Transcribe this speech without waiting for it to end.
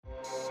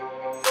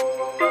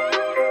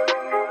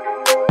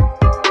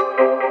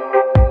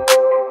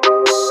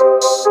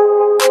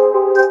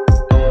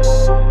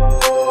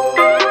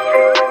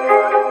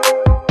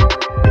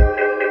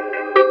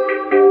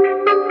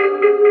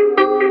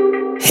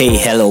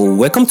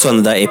Welcome to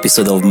another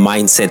episode of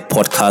Mindset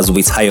Podcast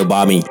with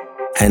Hayobami.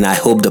 And I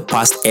hope the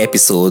past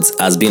episodes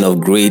has been of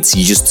great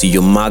use to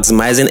you,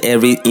 maximizing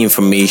every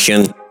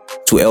information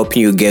to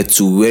helping you get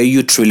to where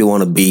you truly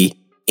want to be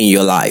in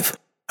your life.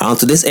 On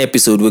today's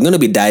episode, we're going to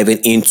be diving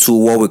into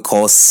what we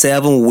call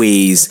 7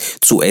 ways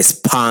to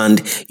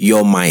expand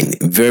your mind.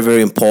 Very,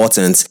 very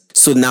important.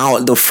 So now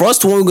the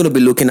first one we're going to be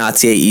looking at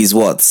here is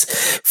what?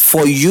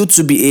 For you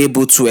to be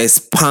able to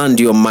expand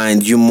your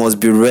mind, you must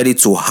be ready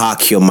to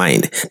hack your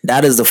mind.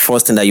 That is the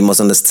first thing that you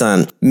must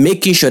understand.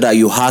 Making sure that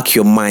you hack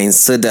your mind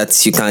so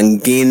that you can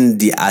gain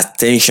the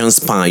attention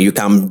span. You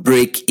can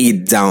break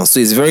it down. So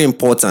it's very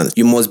important.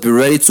 You must be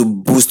ready to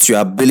boost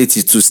your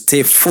ability to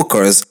stay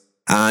focused.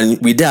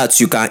 And with that,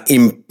 you can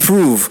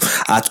improve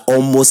at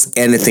almost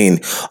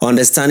anything.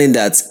 Understanding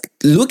that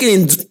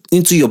looking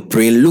into your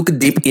brain, look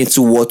deep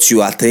into what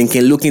you are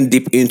thinking, looking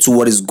deep into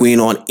what is going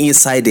on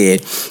inside there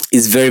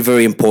is very,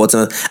 very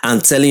important.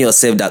 And telling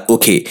yourself that,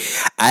 okay,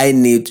 I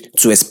need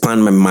to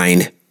expand my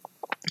mind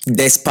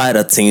despite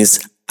the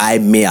things I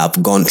may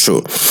have gone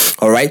through.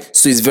 All right.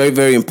 So it's very,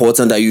 very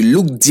important that you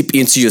look deep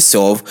into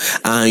yourself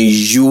and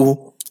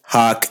you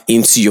hack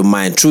into your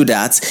mind. Through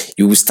that,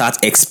 you will start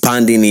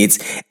expanding it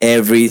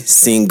every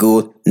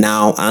single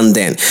now and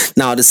then.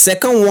 Now, the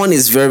second one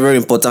is very, very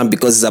important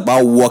because it's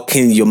about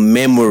working your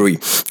memory.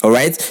 All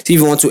right. So if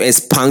you want to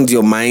expand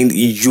your mind,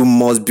 you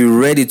must be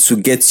ready to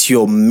get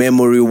your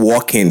memory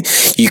working.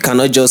 You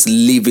cannot just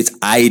leave it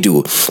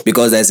idle,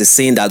 because there's a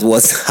saying that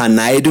was an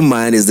idle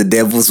mind is the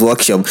devil's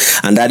workshop,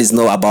 and that is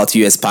not about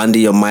you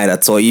expanding your mind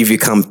at all. If you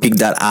can pick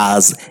that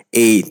as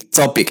a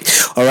topic.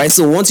 All right.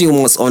 So one thing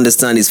you must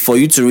understand is for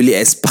you to really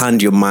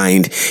expand your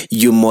mind,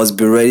 you must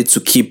be ready to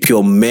keep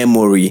your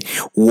memory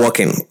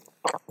working.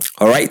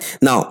 All right.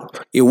 Now,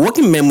 a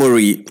working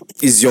memory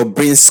is your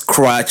brain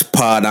scratch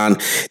pad, and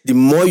the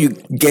more you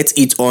get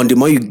it on, the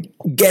more you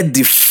get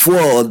the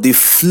flow, the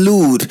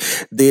fluid,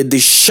 the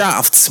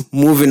shaft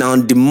moving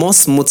on, the more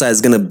smoother it's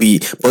gonna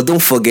be. But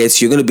don't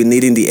forget, you're gonna be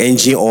needing the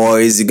engine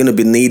oils, you're gonna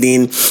be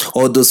needing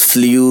all those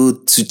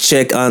fluid to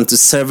check and to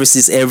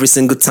services every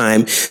single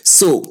time.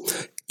 So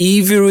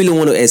if you really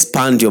want to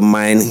expand your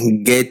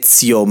mind,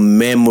 get your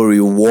memory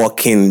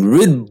working,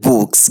 read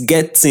books,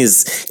 get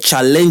things,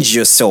 challenge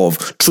yourself.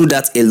 Through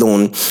that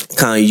alone,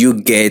 can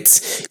you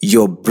get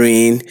your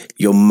brain,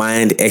 your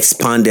mind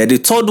expanded. The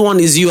third one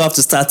is you have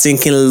to start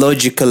thinking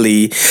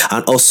logically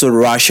and also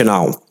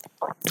rational.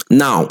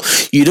 Now,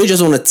 you don't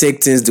just want to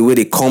take things the way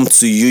they come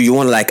to you. You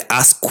want to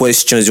ask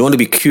questions. You want to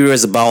be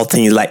curious about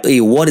things like,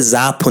 hey, what is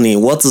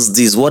happening? What is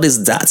this? What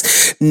is that?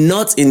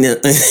 Not in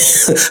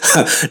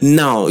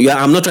now.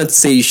 Yeah, I'm not trying to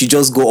say you should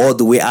just go all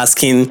the way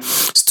asking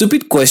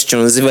stupid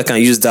questions, if I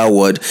can use that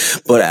word.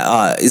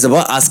 But it's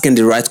about asking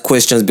the right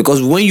questions,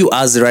 because when you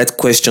ask the right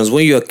questions,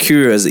 when you are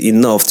curious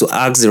enough to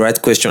ask the right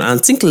question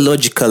and think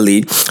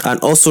logically and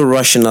also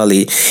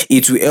rationally,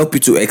 it will help you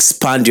to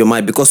expand your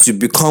mind, because you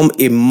become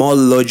a more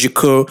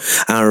logical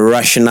and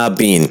rational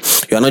being.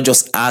 You are not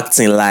just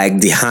acting like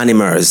the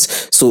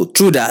animals. So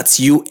through that,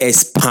 you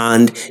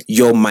expand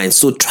your mind.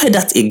 So try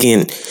that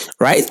again,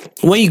 right?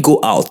 When you go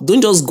out,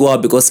 don't just go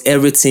out because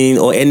everything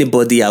or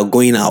anybody are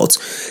going out.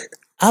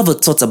 Have a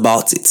thought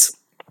about it.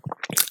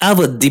 Have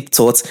a deep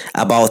thought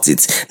about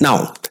it.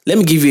 Now, let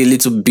me give you a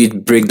little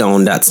bit breakdown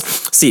on that.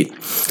 See,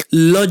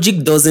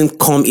 logic doesn't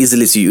come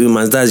easily to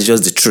humans. That's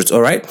just the truth,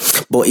 all right?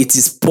 But it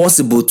is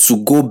possible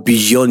to go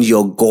beyond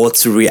your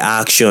gut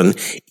reaction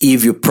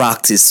if you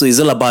practice. So it's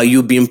all about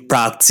you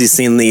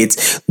practicing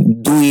it,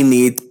 doing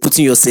it,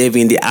 putting yourself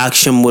in the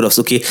action mode of,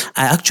 okay,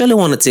 I actually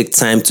want to take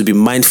time to be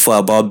mindful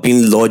about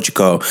being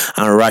logical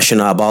and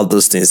rational about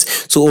those things.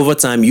 So over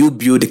time, you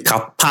build the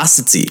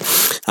capacity.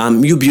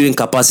 You building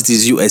capacity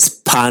is you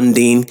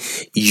expanding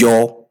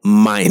your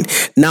mind.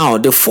 Now,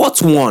 the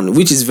fourth one,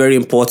 which is very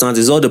important,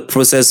 is all the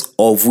process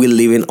of we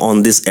living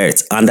on this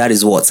earth, and that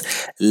is what?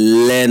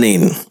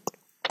 Learning.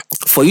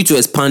 For you to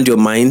expand your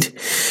mind,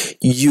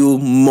 you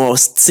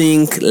must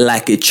think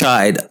like a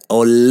child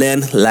or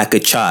learn like a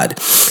child.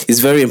 It's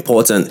very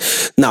important.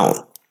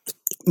 Now,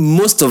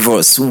 most of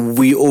us,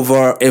 we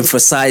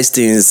overemphasize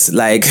things,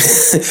 like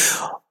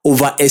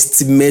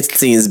overestimate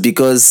things,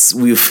 because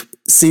we've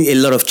seen a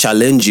lot of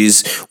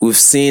challenges. We've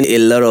seen a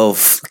lot of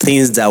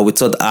things that we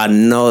thought are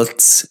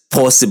not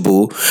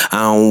possible,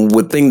 and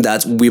we think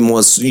that we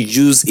must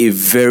use a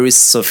very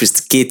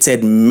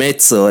sophisticated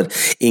method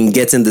in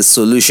getting the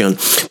solution.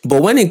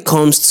 But when it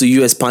comes to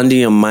you expanding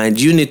your mind,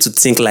 you need to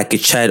think like a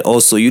child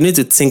also. You need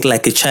to think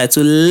like a child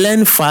to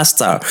learn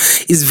faster.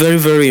 It's very,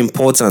 very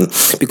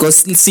important, because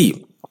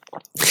see,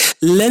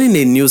 learning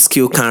a new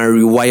skill can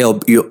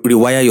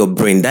rewire your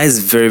brain. That is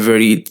very,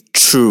 very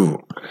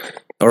true.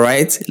 All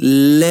right,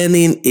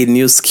 learning a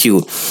new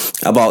skill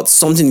about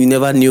something you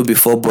never knew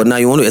before, but now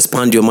you want to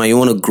expand your mind, you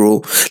want to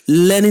grow.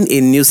 Learning a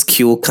new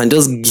skill can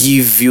just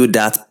give you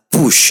that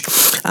push,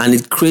 and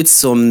it creates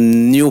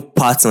some new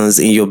patterns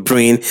in your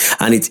brain,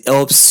 and it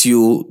helps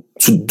you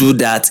to do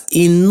that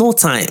in no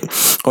time.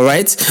 All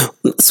right,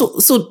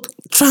 so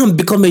Try and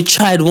become a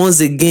child once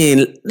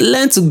again.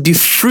 Learn to be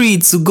free,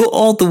 to go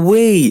all the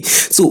way.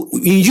 So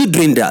in you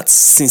doing that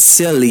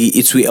sincerely,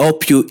 it will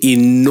help you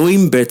in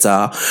knowing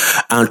better,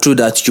 and through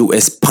that you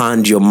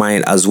expand your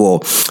mind as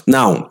well.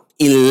 Now,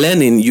 in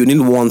learning, you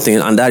need one thing,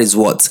 and that is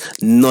what?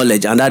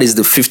 Knowledge. And that is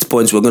the fifth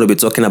point we're going to be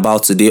talking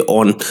about today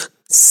on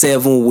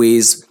 7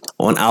 ways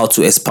on how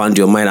to expand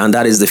your mind. And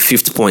that is the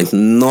fifth point: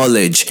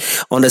 knowledge.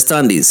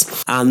 Understand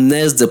this. And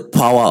there's the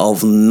power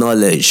of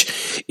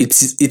knowledge.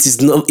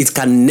 It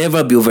can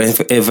never be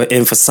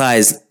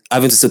overemphasized.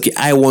 Having to say, okay,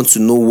 I want to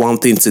know one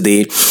thing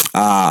today.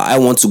 I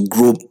want to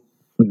grow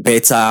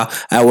better.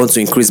 I want to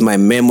increase my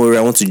memory.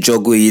 I want to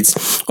juggle it.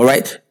 All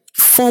right.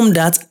 Form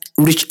that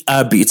rich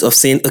habit of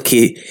saying,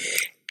 okay,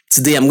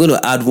 today I'm going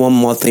to add one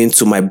more thing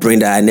to my brain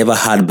that I never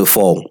had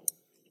before.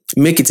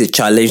 Make it a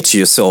challenge to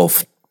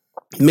yourself.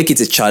 Make it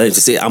a challenge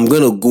to say, I'm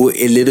going to go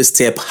a little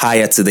step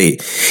higher today.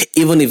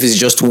 Even if it's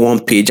just one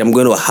page, I'm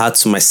going to add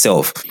to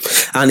myself.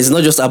 And it's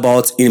not just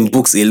about in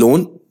books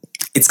alone.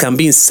 It can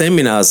be in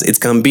seminars. It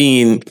can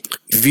be in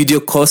video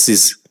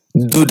courses.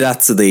 Do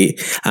that today.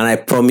 And I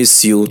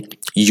promise you,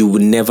 you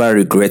will never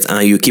regret,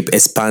 and you keep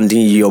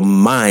expanding your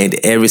mind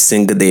every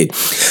single day.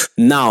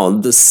 Now,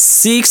 the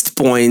sixth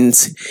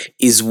point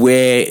is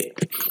where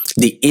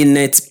the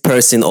innate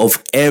person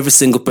of every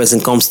single person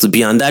comes to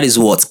be, and that is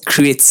what?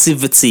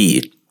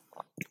 Creativity.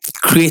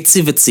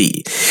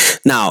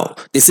 Now,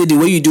 they say the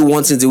way you do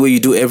one thing is the way you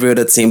do every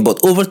other thing, but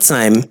over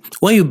time,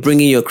 when you bring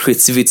in your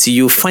creativity,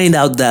 you find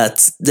out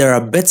that there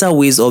are better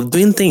ways of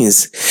doing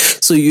things.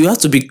 So you have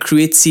to be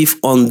creative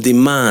on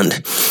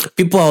demand.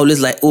 People are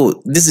always like,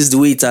 oh, this is the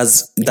way it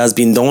has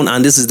been done,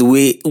 and this is the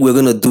way we're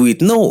going to do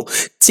it. No,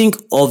 think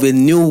of a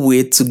new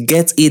way to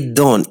get it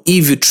done.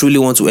 If you truly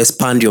want to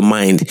expand your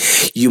mind,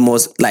 you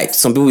must, like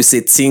some people say,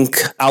 think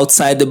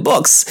outside the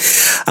box.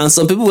 And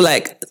some people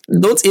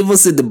don't even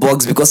see the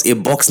box because a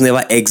box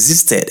never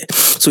existed.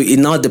 So it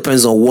now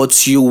depends on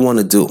what you want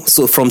to do.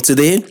 So from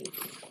today,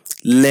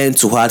 learn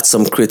to add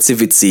some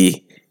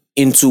creativity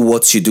into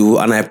what you do,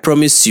 and I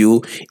promise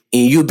you,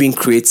 in you being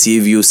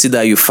creative, you see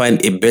that you find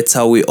a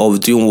better way of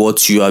doing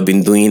what you have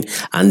been doing,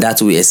 and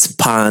that will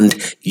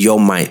expand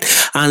your mind.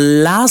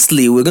 And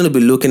lastly, we're going to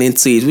be looking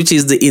into it, which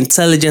is the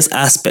intelligence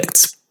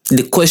aspect.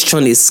 The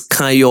question is,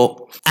 can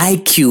your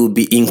IQ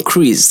be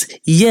increased?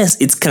 Yes,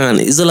 it can.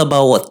 It's all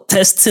about what?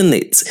 Testing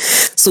it.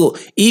 So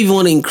if you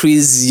want to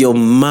increase your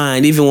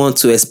mind, if you want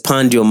to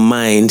expand your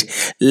mind,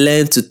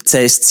 learn to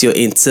test your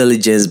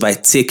intelligence by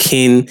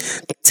taking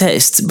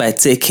tests, by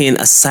taking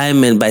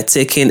assignment, by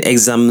taking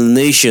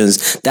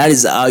examinations. That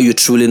is how you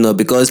truly know,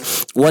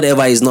 because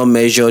whatever is not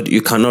measured,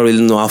 you cannot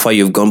really know how far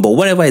you've gone. But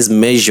whatever is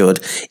measured,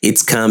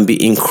 it can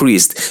be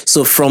increased.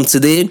 So from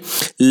today,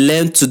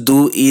 learn to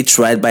do it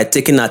right by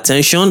taking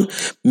attention,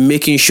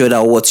 making sure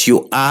that what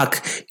you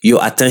hack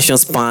your attention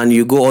span,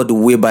 you go all the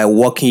way by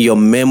working your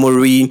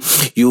memory.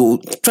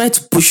 You try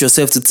to push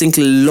yourself to think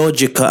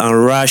logical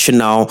and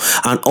rational,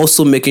 and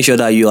also making sure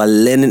that you are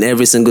learning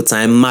every single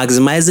time,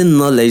 maximizing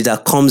knowledge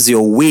that comes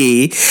your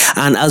way,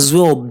 and as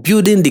well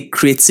building the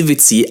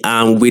creativity,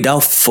 and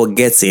without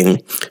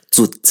forgetting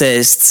to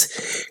test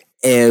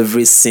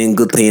every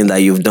single thing that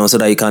you've done, so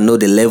that you can know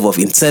the level of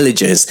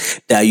intelligence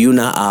that you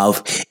now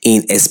have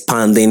in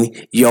expanding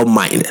your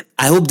mind.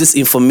 I hope this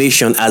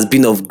information has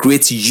been of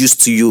great use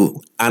to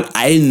you, and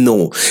I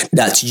know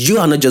that you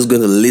are not just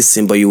going to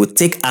listen, but you will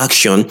take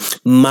action,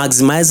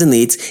 maximizing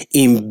it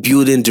in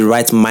building the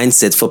right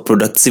mindset for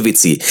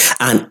productivity.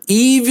 And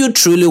if you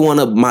truly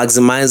want to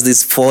maximize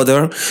this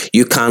further,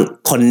 you can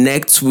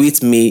connect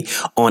with me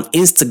on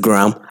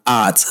Instagram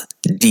at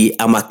the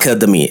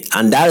Academy.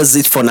 And that is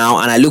it for now,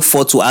 and I look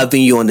forward to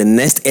having you on the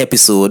next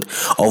episode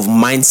of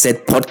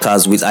Mindset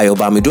Podcast with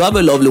Ayobami. Do have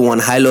a lovely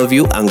one. I love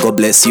you, and God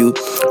bless you.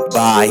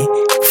 Bye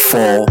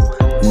for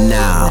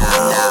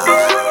now.